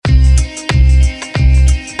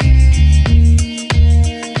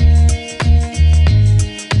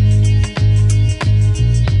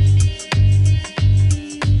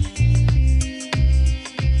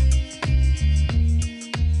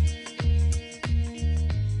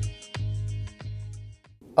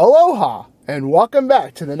Aloha, and welcome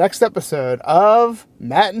back to the next episode of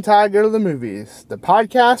Matt and Todd Go to the Movies, the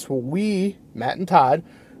podcast where we, Matt and Todd,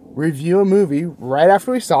 review a movie right after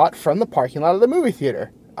we saw it from the parking lot of the movie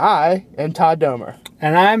theater. I am Todd Domer.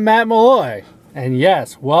 And I'm Matt Malloy. And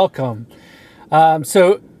yes, welcome.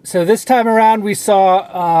 So this time around we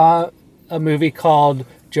saw a movie called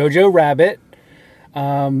Jojo Rabbit.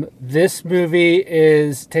 This movie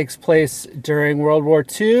takes place during World War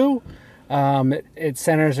II. It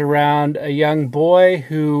centers around a young boy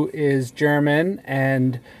who is German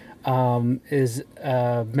and is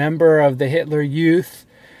a member of the Hitler Youth.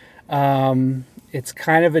 It's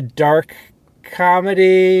kind of a dark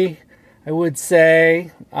comedy, I would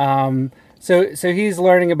say. So he's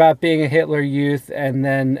learning about being a Hitler Youth, and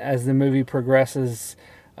then as the movie progresses,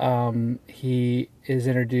 he is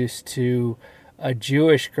introduced to a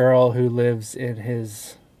Jewish girl who lives in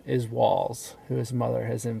his walls, who his mother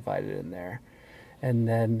has invited in there. And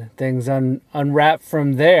then things unwrap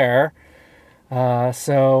from there.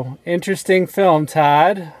 So, interesting film,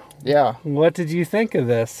 Todd. Yeah. What did you think of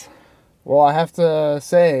this? Well, I have to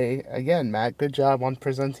say, again, Matt, good job on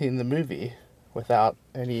presenting the movie without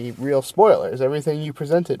any real spoilers. Everything you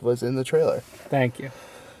presented was in the trailer. Thank you.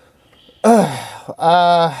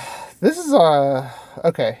 This is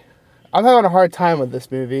okay. I'm having a hard time with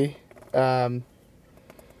this movie.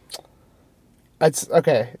 It's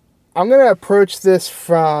okay. I'm going to approach this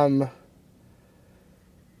from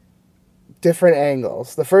different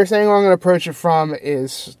angles. The first angle I'm going to approach it from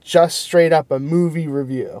is just straight up a movie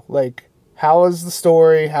review. Like, how was the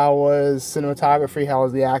story? How was cinematography? How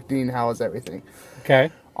was the acting? How was everything? Okay.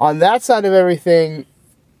 On that side of everything,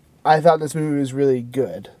 I thought this movie was really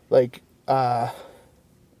good. Like, I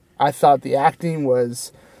thought the acting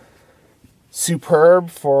was superb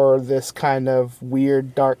for this kind of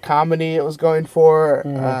weird dark comedy it was going for.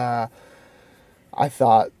 I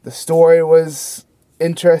thought the story was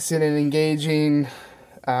interesting and engaging,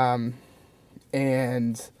 and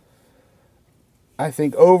I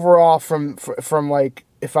think overall from like,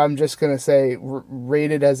 if I'm just gonna say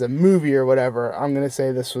rated as a movie or whatever, I'm gonna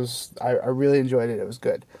say this was, I really enjoyed it. It was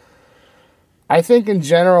good. I think in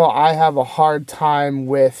general I have a hard time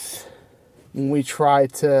with when we try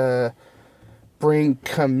to bring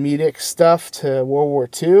comedic stuff to World War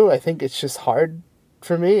II. I think it's just hard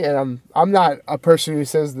for me, and I'm not a person who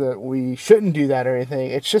says that we shouldn't do that or anything.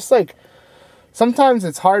 It's just like, sometimes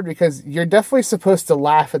it's hard because you're definitely supposed to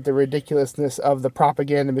laugh at the ridiculousness of the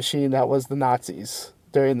propaganda machine that was the Nazis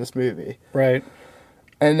during this movie. Right.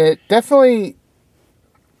 And it definitely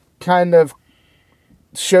kind of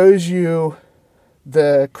shows you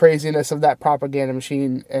the craziness of that propaganda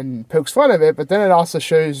machine and pokes fun of it, but then it also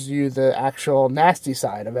shows you the actual nasty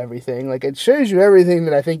side of everything. Like, it shows you everything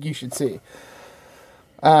that I think you should see.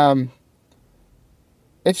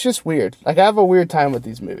 It's just weird. Like, I have a weird time with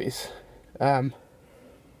these movies.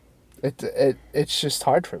 It's just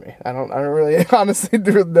hard for me. I don't really honestly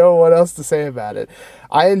know what else to say about it.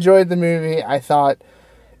 I enjoyed the movie. I thought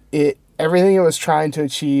everything it was trying to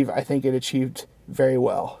achieve, I think it achieved very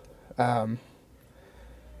well.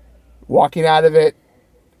 Walking out of it,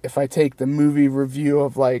 if I take the movie review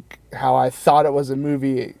of like how I thought it was a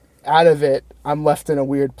movie out of it, I'm left in a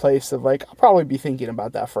weird place of like, I'll probably be thinking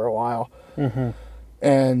about that for a while. Mm-hmm.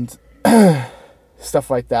 And stuff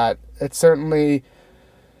like that. It's certainly,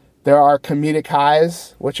 there are comedic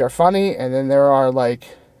highs, which are funny, and then there are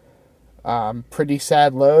like pretty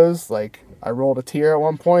sad lows. Like, I rolled a tear at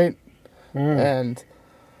one point. And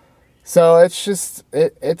so it's just,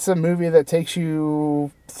 it's a movie that takes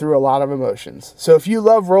you through a lot of emotions. So if you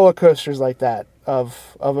love roller coasters like that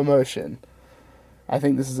of emotion, I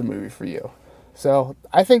think this is a movie for you. So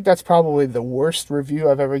I think that's probably the worst review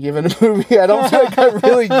I've ever given a movie. I don't feel like I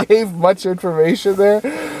really gave much information there,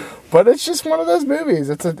 but it's just one of those movies.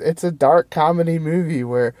 It's a dark comedy movie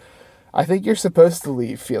where I think you're supposed to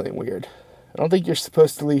leave feeling weird. I don't think you're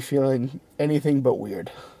supposed to leave feeling anything but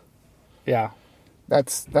weird. Yeah.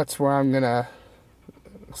 That's where I'm going to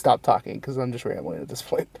stop talking, because I'm just rambling at this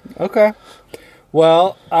point. Okay.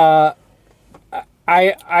 Well, I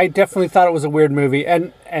definitely thought it was a weird movie,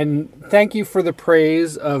 and thank you for the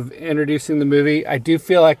praise of introducing the movie. I do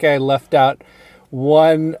feel like I left out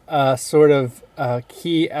one sort of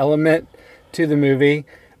key element to the movie,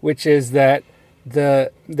 which is that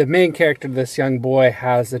the main character, this young boy,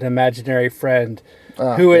 has an imaginary friend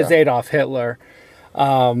who is Adolf Hitler.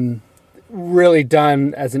 Really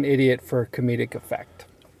done as an idiot for comedic effect.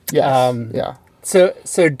 Yes. Yeah.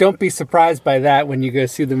 So don't be surprised by that when you go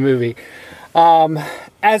see the movie.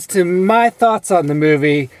 As to my thoughts on the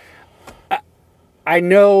movie, I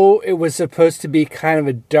know it was supposed to be kind of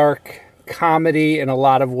a dark comedy in a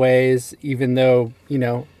lot of ways, even though,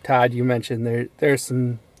 Todd, you mentioned there's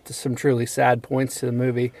some truly sad points to the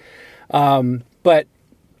movie. But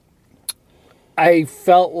I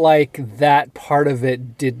felt like that part of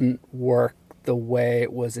it didn't work the way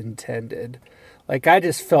it was intended. Like, I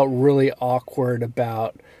just felt really awkward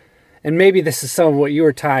about, and maybe this is some of what you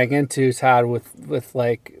were tying into, Todd, with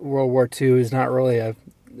like World War II is not really a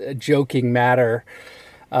joking matter.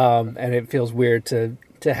 And it feels weird to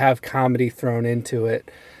have comedy thrown into it.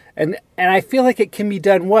 And I feel like it can be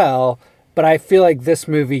done well, but I feel like this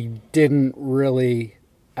movie didn't really...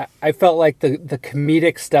 I felt like the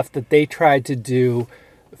comedic stuff that they tried to do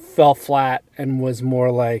fell flat and was more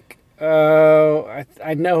like, oh,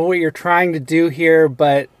 I know what you're trying to do here,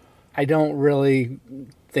 but I don't really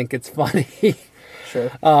think it's funny. Sure.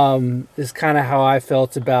 Is kind of how I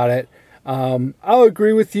felt about it. I'll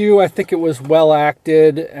agree with you. I think it was well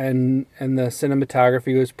acted, and the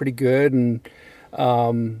cinematography was pretty good, and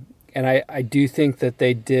I do think that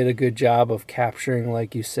they did a good job of capturing,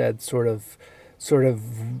 like you said, sort of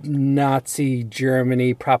Nazi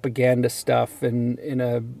Germany propaganda stuff in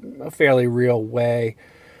a fairly real way.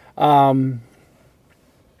 But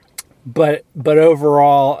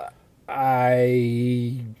overall,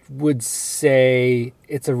 I would say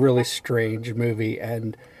it's a really strange movie,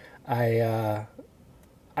 and I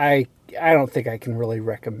don't think I can really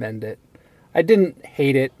recommend it. I didn't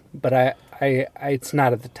hate it, but I it's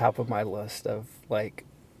not at the top of my list of like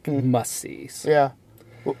must-sees. Yeah.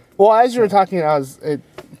 Well, as you were talking, it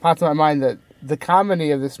popped in my mind that the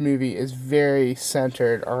comedy of this movie is very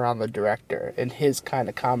centered around the director and his kind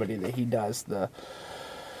of comedy that he does. The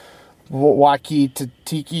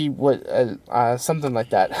Waikiki, something like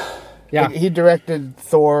that. Yeah. He directed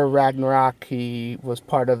Thor Ragnarok. He was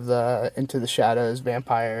part of the Into the Shadows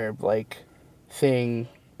vampire thing.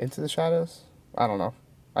 Into the Shadows? I don't know.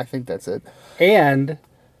 I think that's it. And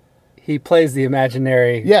he plays the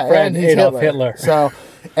imaginary and friend he's Adolf Hitler. So,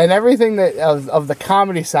 and everything that of the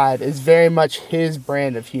comedy side is very much his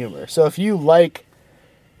brand of humor. So if you like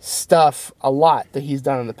stuff a lot that he's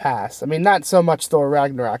done in the past, I mean, not so much Thor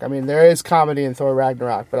Ragnarok. I mean, there is comedy in Thor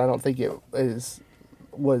Ragnarok, but I don't think it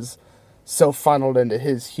was so funneled into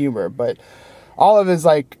his humor. But all of his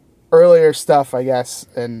earlier stuff, I guess,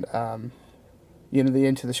 and the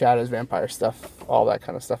Into the Shadows vampire stuff, all that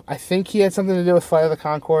kind of stuff. I think he had something to do with Flight of the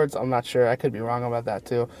Conchords. I'm not sure. I could be wrong about that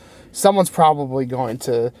too. Someone's probably going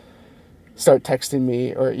to start texting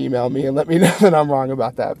me or email me and let me know that I'm wrong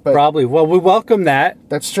about that. But probably. Well, we welcome that.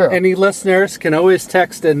 That's true. Any listeners can always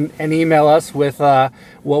text and email us with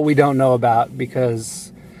what we don't know about,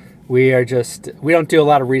 because we don't do a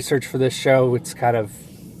lot of research for this show. It's kind of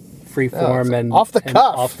free form and off the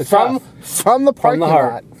cuff, from the parking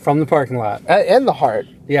lot. From the parking lot. And the heart.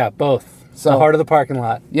 Yeah, both. So, the heart of the parking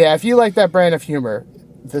lot. Yeah, if you like that brand of humor,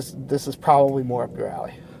 this is probably more up your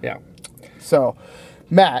alley. Yeah. So,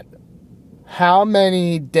 Matt, how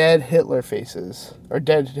many dead Hitler faces, or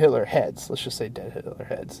dead Hitler heads, let's just say dead Hitler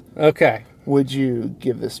heads, okay, would you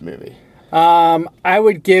give this movie? I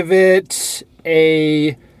would give it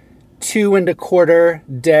a 2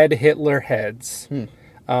 1/4 dead Hitler heads.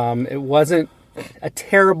 It wasn't a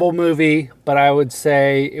terrible movie, but I would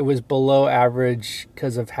say it was below average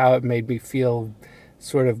because of how it made me feel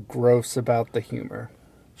sort of gross about the humor.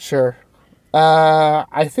 Sure.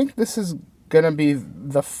 I think this is going to be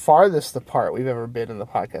the farthest apart we've ever been in the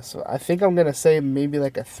podcast. So I think I'm going to say maybe a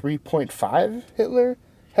 3.5 Hitler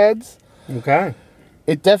heads. Okay.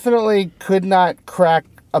 It definitely could not crack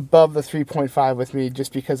above the 3.5 with me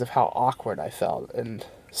just because of how awkward I felt and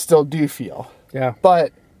still do feel. Yeah.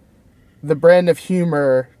 But the brand of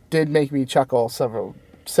humor did make me chuckle several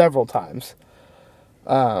times.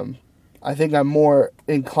 I think I'm more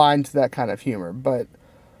inclined to that kind of humor, but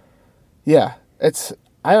yeah,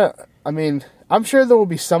 I mean, I'm sure there will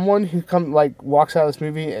be someone who walks out of this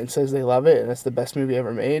movie and says they love it and it's the best movie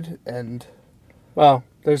ever made. And well,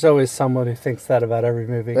 there's always someone who thinks that about every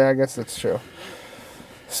movie. Yeah, I guess that's true.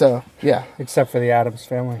 So yeah, except for the Addams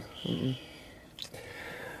Family. Mm-hmm.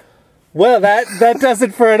 Well, that does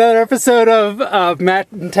it for another episode of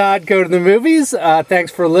Matt and Todd Go to the Movies.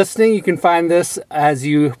 Thanks for listening. You can find this, as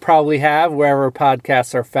you probably have, wherever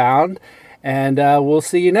podcasts are found. And we'll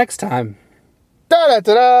see you next time.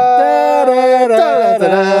 Da-da-da-da!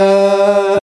 Da-da-da-da!